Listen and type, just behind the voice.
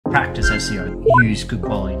practice SEO. Use good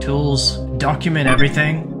quality tools, document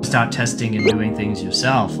everything, start testing and doing things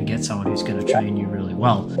yourself, and get someone who's going to train you really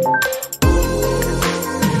well.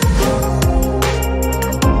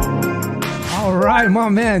 All right, my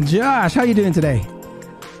man, Josh, how you doing today?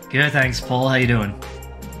 Good, thanks, Paul. How you doing?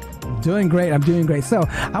 Doing great. I'm doing great. So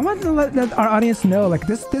I want to let our audience know, like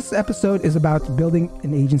this episode is about building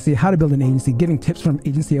an agency, how to build an agency, giving tips from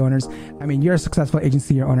agency owners. I mean, you're a successful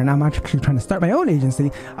agency owner, and I'm actually trying to start my own agency.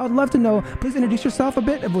 I would love to know, please introduce yourself a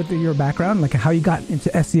bit with your background, like how you got into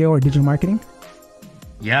SEO or digital marketing.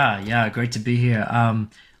 Yeah, great to be here.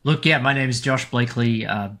 Look, my name is Josh Blakeley.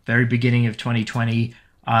 Very beginning of 2020,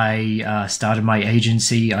 I started my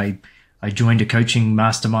agency. I joined a coaching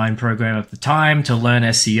mastermind program at the time to learn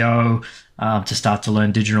SEO, to start to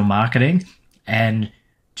learn digital marketing, and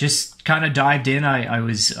just kind of dived in. I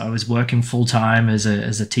was working full time as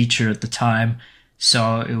a teacher at the time,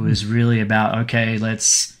 so it was really about, okay,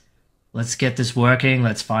 let's get this working.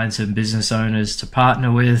 Let's find some business owners to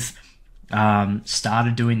partner with.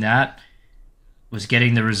 Started doing that. Was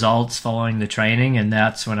getting the results following the training, and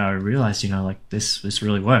that's when I realized, this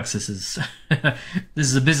really works. This is this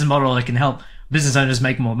is a business model that can help business owners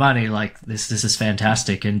make more money. Like this is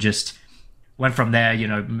fantastic, and just went from there.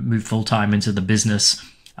 Moved full time into the business,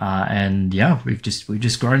 and we've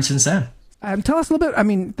just grown since then. Tell us a little bit. I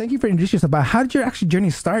mean, thank you for introducing yourself. But how did your actual journey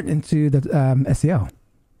start into the SEO?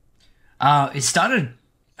 It started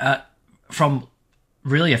from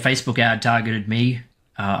really a Facebook ad targeted me.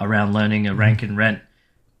 Around learning a rank and rent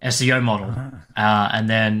SEO model. And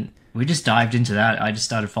then we just dived into that. I just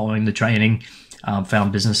started following the training,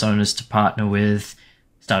 found business owners to partner with,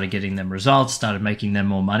 started getting them results, started making them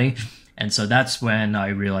more money. And so that's when I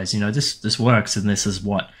realized, this works, and this is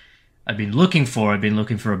what I've been looking for. I've been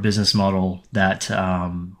looking for a business model that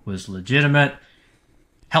was legitimate,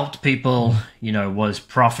 helped people, was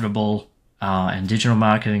profitable, and digital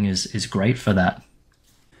marketing is great for that.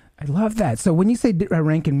 I love that. So when you say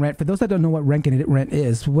rank and rent, for those that don't know what rank and rent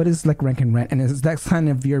is, what is like rank and rent? And is that kind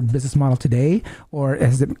of your business model today, or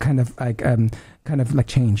has it kind of like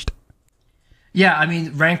changed? Yeah, I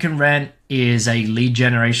mean, rank and rent is a lead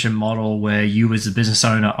generation model where you as a business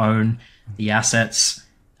owner own the assets.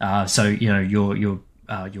 So your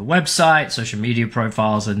website, social media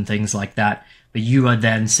profiles, and things like that. But you are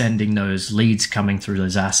then sending those leads coming through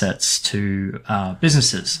those assets to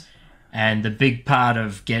businesses. And the big part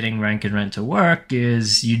of getting rank and rent to work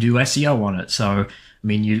is you do SEO on it. So, I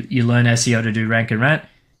mean, you learn SEO to do rank and rent.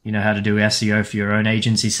 You know how to do SEO for your own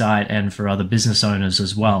agency site and for other business owners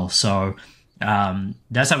as well. So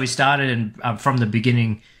that's how we started. And from the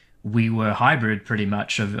beginning, we were hybrid pretty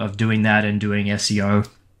much of doing that and doing SEO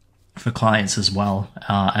for clients as well.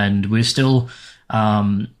 And we're still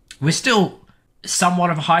somewhat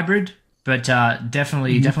of a hybrid, but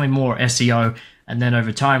definitely more SEO. And then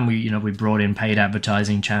over time, we brought in paid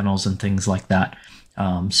advertising channels and things like that.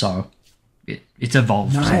 So it's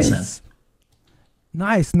evolved since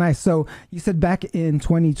then. Nice. So you said back in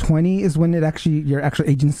 2020 is when your actual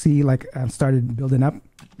agency started building up?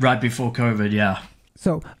 Right before COVID, yeah.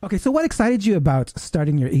 So what excited you about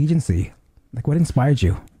starting your agency? Like, what inspired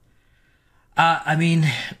you? I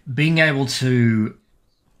mean, being able to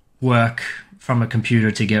work from a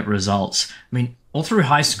computer to get results. I mean, all through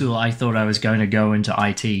high school, I thought I was going to go into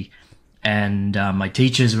IT, and my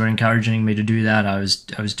teachers were encouraging me to do that. I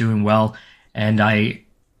was doing well, and I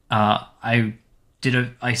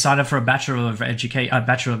signed up for a Bachelor of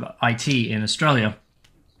IT in Australia,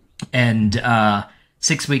 and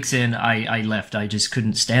 6 weeks in, I left. I just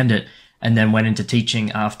couldn't stand it, and then went into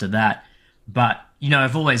teaching after that. But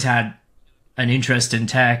I've always had an interest in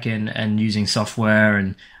tech and using software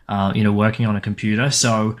and working on a computer.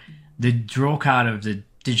 So the draw card of the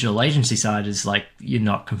digital agency side is like you're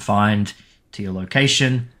not confined to your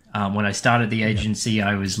location. When I started the agency,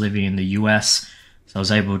 I was living in the US, so I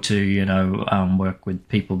was able to work with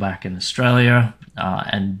people back in Australia,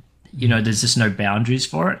 and there's just no boundaries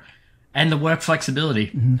for it, and the work flexibility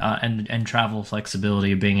and travel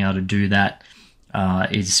flexibility of being able to do that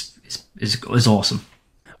is awesome.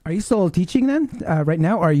 Are you still teaching then right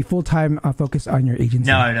now, or are you full-time focused on your agency?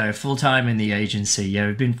 No, full-time in the agency. Yeah,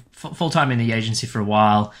 we've been full-time in the agency for a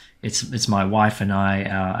while. It's my wife and I,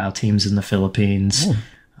 our team's in the Philippines,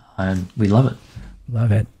 and we love it.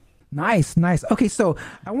 Love it. Nice. Okay, so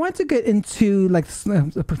I want to get into like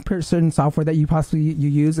a certain software that you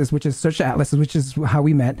use, which is Search Atlas, which is how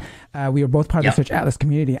we met. We were both part of the Search Atlas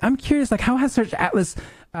community. I'm curious, like, how has Search Atlas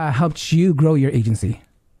helped you grow your agency?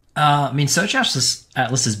 I mean, Search Atlas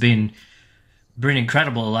has been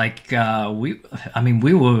incredible. Like,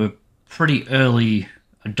 we were pretty early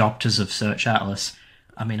adopters of Search Atlas.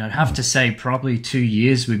 I mean, I'd have to say probably 2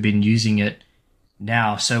 years we've been using it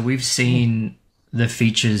now. So we've seen the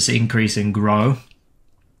features increase and grow.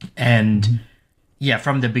 And yeah,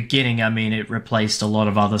 from the beginning, I mean, it replaced a lot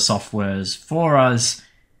of other softwares for us.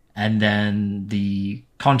 And then the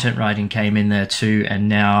content writing came in there too. And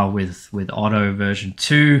now with Auto version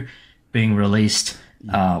 2 being released,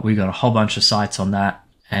 we got a whole bunch of sites on that.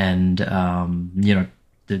 And, you know,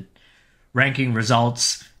 the ranking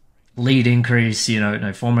results, lead increase, you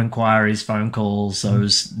know, form inquiries, phone calls,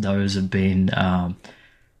 those have been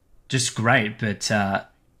just great. But,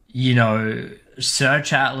 you know,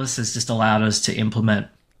 Search Atlas has just allowed us to implement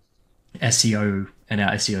SEO and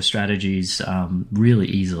our SEO strategies really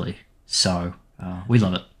easily. So we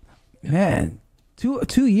love it. Man,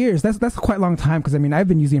 2 years, that's quite a long time, because I mean, I've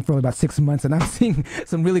been using it for only about 6 months, and I'm seeing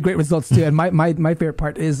some really great results too. And my favorite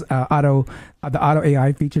part is the auto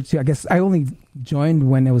AI feature too. I guess I only joined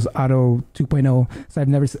when it was Auto 2.0, so I've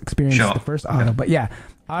never experienced the first Auto. Yeah. But yeah,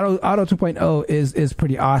 Auto 2.0 is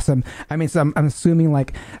pretty awesome. I mean, so I'm assuming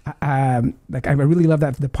like I really love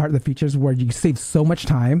that the part of the features where you save so much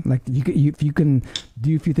time. Like if you can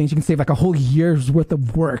do a few things, you can save like a whole year's worth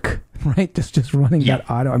of work, right? Just running that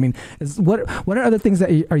Auto. I mean, what are other things that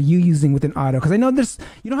are you using within Auto? Because I know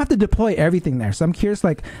you don't have to deploy everything there. So I'm curious.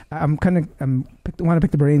 Like want to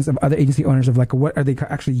pick the brains of other agency owners of like what are they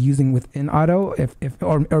actually using within Auto?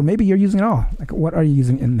 Or maybe you're using it all. Like what are you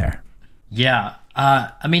using in there? Yeah.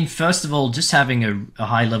 I mean, first of all, just having a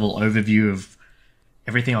high level overview of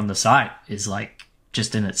everything on the site is like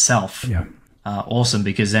just in itself awesome,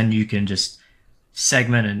 because then you can just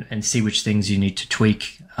segment and see which things you need to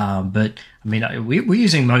tweak. But I mean, we're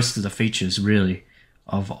using most of the features really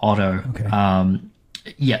of Auto.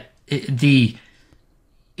 Okay. The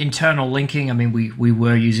internal linking, I mean, we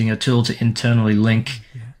were using a tool to internally link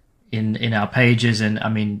in our pages, and I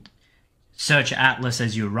mean, Search Atlas,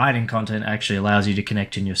 as you're writing content, actually allows you to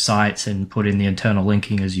connect in your sites and put in the internal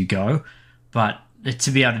linking as you go. But to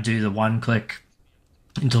be able to do the one-click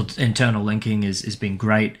internal linking has been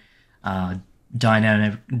great.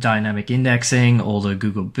 Dynamic indexing, all the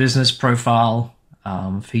Google Business Profile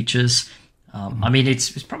features. I mean,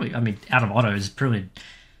 it's probably, I mean, out of Auto is probably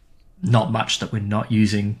not much that we're not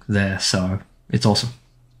using there. So it's awesome.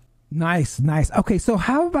 Nice. Okay, so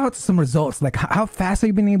how about some results? Like, how fast have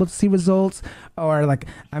you been able to see results, or like,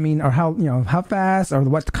 I mean, or how fast, or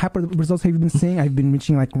what type of results have you been seeing? I've been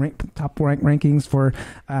reaching like top rankings for,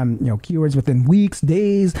 keywords within weeks,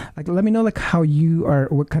 days. Like, let me know like how you are,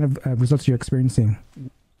 what kind of results you're experiencing,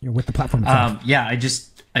 with the platform itself. I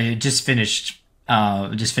just finished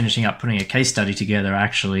finishing up putting a case study together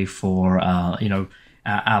actually for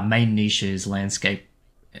our main niche is landscape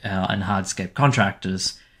and hardscape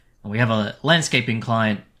contractors. We have a landscaping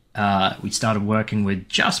client we started working with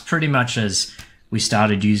just pretty much as we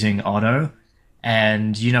started using Auto.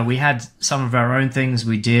 And, we had some of our own things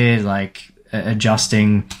we did, like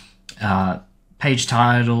adjusting page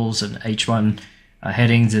titles and H1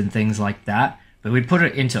 headings and things like that. But we put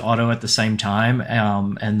it into Auto at the same time,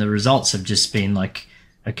 and the results have just been like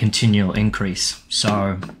a continual increase.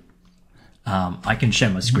 So I can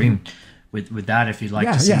share my screen with that if you'd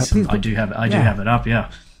like to see some. I do have it up,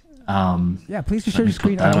 please share your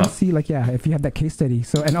screen. I want to see if you have that case study.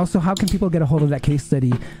 So, and also, how can people get a hold of that case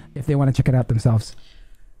study if they want to check it out themselves?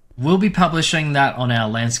 We'll be publishing that on our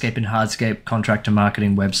landscape and hardscape contractor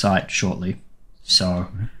marketing website shortly. So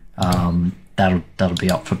that'll be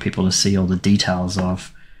up for people to see all the details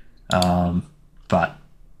of. But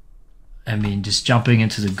I mean, just jumping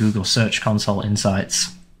into the Google Search Console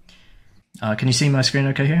insights. Can you see my screen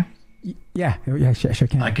okay here? Yeah, sure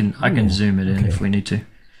can. I can zoom it in if we need to.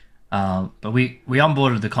 But we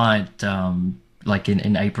onboarded the client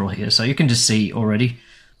in April here, so you can just see already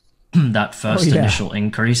that first initial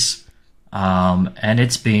increase, and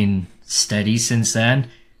it's been steady since then.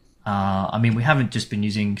 I mean, we haven't just been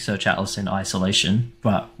using Search Atlas in isolation,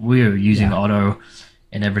 but we're using Auto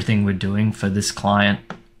in everything we're doing for this client,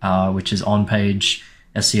 which is on-page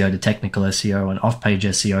SEO to technical SEO and off-page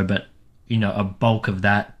SEO. But a bulk of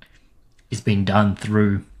that is being done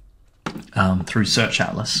through Search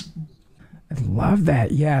Atlas. I love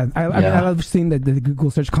that. Yeah. I mean, I love seeing the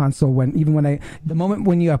Google Search Console the moment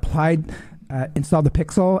when you install the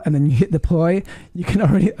pixel and then you hit deploy, you can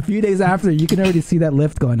already, a few days after, you can already see that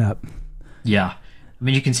lift going up. Yeah. I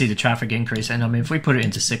mean, you can see the traffic increase. And I mean, if we put it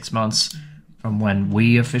into 6 months from when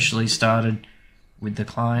we officially started with the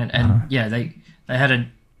client, and they had a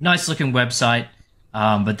nice looking website,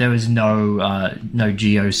 but there was no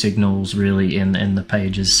geo signals really in the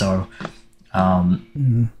pages. So,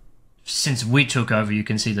 since we took over, you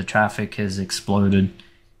can see the traffic has exploded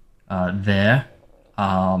there.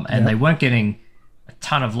 and they weren't getting a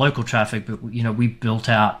ton of local traffic, but we built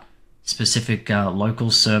out specific local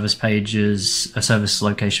service pages, service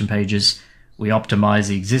location pages. We optimize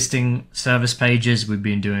the existing service pages. We've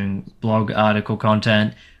been doing blog article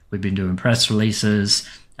content. We've been doing press releases,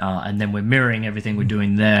 and then we're mirroring everything we're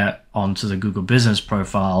doing there onto the Google Business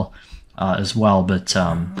Profile as well. But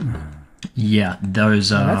yeah, those.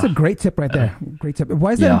 That's a great tip right there. Great tip.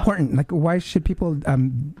 Why is that important? Like, why should people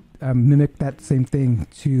mimic that same thing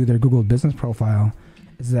to their Google Business Profile?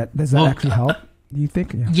 Does that actually help? Do you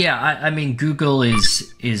think? Yeah, I mean, Google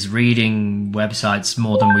is reading websites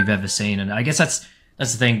more than we've ever seen, and I guess that's the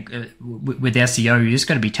thing with SEO. You're just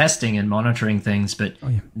going to be testing and monitoring things, but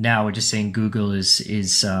now we're just seeing Google is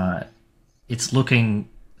it's looking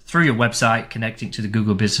through your website, connecting to the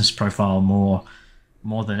Google Business Profile more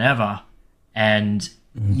than ever, and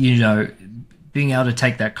being able to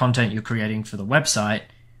take that content you're creating for the website.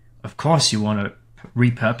 Of course, you want to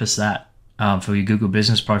repurpose that for your Google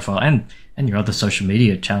Business Profile and your other social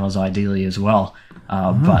media channels, ideally as well.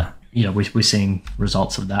 But we're seeing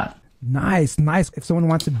results of that. Nice. If someone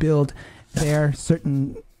wants to build their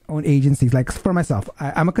certain own agencies, like for myself,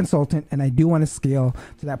 I'm a consultant and I do want to scale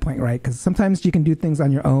to that point, right? Because sometimes you can do things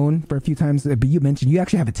on your own for a few times, but you mentioned you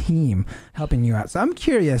actually have a team helping you out. So I'm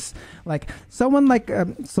curious, like someone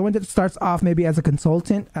that starts off maybe as a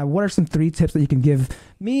consultant, what are some 3 tips that you can give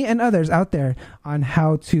me and others out there on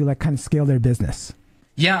how to like kind of scale their business?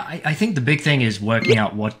 Yeah, I think the big thing is working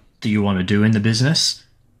out what do you want to do in the business.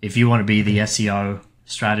 If you want to be the SEO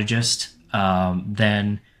strategist,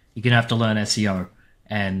 then you're going to have to learn SEO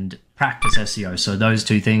and practice SEO. So those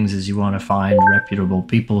 2 things is you want to find reputable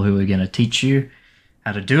people who are going to teach you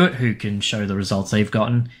how to do it, who can show the results they've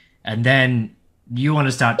gotten. And then you want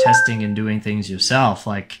to start testing and doing things yourself,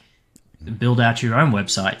 like build out your own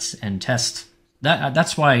websites and test.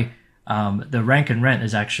 That's why the Rank and Rent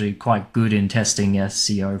is actually quite good in testing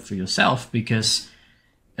SEO for yourself, because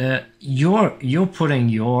you're putting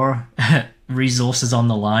your resources on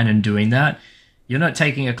the line and doing that. You're not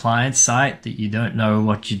taking a client's site that you don't know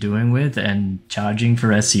what you're doing with and charging for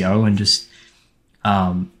SEO and just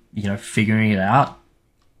figuring it out.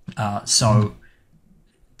 So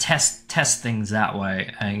test things that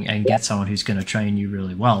way and get someone who's going to train you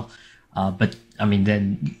really well. But I mean,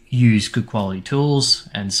 then use good quality tools.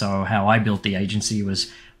 And so how I built the agency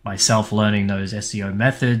was myself learning those SEO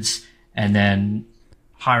methods and then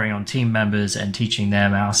hiring on team members and teaching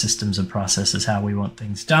them our systems and processes, how we want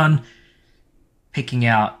things done, picking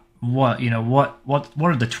out what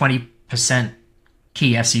are the 20%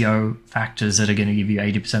 key SEO factors that are going to give you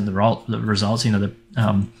 80% of the results, the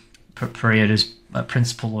Pareto's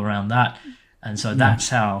principle around that. And so that's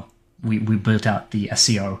how we built out the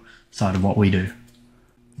SEO side of what we do.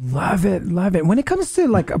 Love it. When it comes to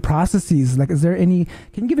like processes, like can you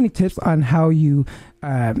give any tips on how you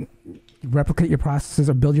replicate your processes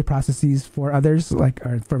or build your processes for others, or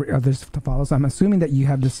for others to follow? So I'm assuming that you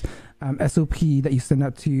have this SOP that you send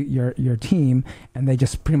out to your team and they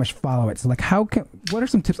just pretty much follow it. So like what are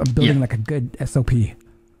some tips on building like a good SOP?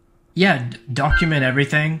 Yeah, document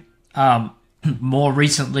everything. More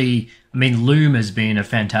recently, I mean, Loom has been a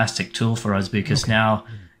fantastic tool for us because now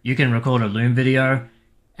you can record a Loom video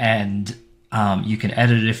and you can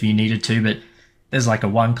edit it if you needed to, but there's like a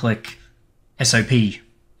one-click SOP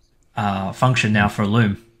function now for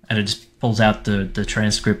Loom, and it just pulls out the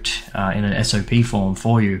transcript in an SOP form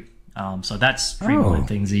for you. So that's streamlining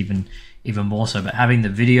things even more so. But having the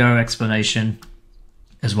video explanation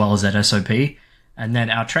as well as that SOP, and then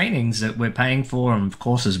our trainings that we're paying for and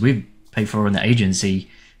courses we pay for in the agency,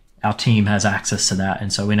 our team has access to that.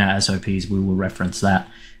 And so in our SOPs, we will reference that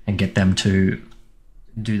and get them to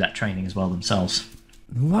do that training as well themselves.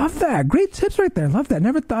 Love that. Great tips right there. Love that.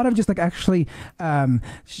 Never thought of just like actually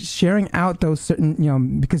sharing out those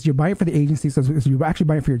certain, because you're buying for the agency, so you're actually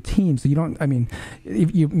buying for your team. So you don't,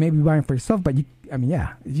 if you may be buying for yourself, but you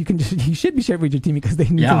should be sharing with your team because they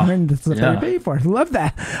need to learn the stuff that you're paying for. Love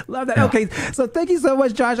that. Yeah. Okay. So thank you so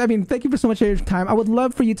much, Josh. Thank you for so much for your time. I would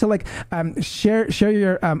love for you to share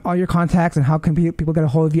your all your contacts and how can people get a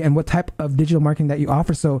hold of you and what type of digital marketing that you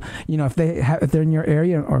offer. So, if they're in your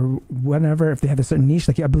area or whatever, if they have a certain niche,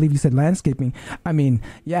 like I believe you said landscaping, they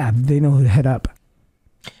know who to head up.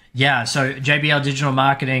 Yeah, so JBL Digital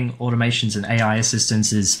Marketing, Automations and AI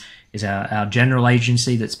Assistance is our general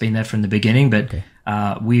agency that's been there from the beginning, but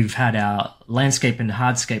we've had our landscape and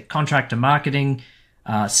hardscape contractor marketing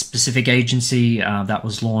specific agency that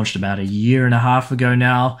was launched about a year and a half ago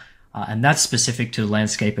now, and that's specific to the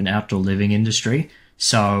landscape and outdoor living industry.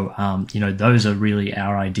 So, those are really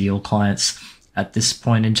our ideal clients at this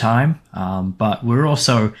point in time, but we're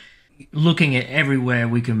also looking at everywhere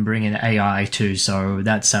we can bring in AI to. So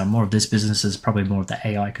that's more of this business is probably more of the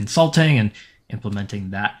AI consulting and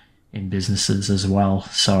implementing that in businesses as well.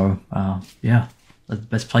 So yeah, the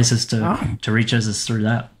best places to reach us is through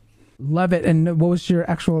that. Love it. And what was your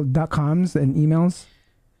actual .coms and emails?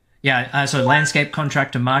 Yeah, so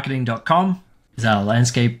landscapecontractormarketing.com is our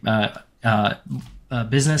landscape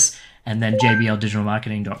business, and then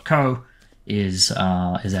jbldigitalmarketing.co is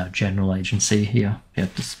our general agency here. Yeah,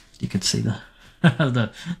 just, you can see the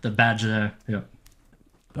the badge there. Yeah.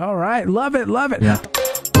 All right, love it, love it. Yeah.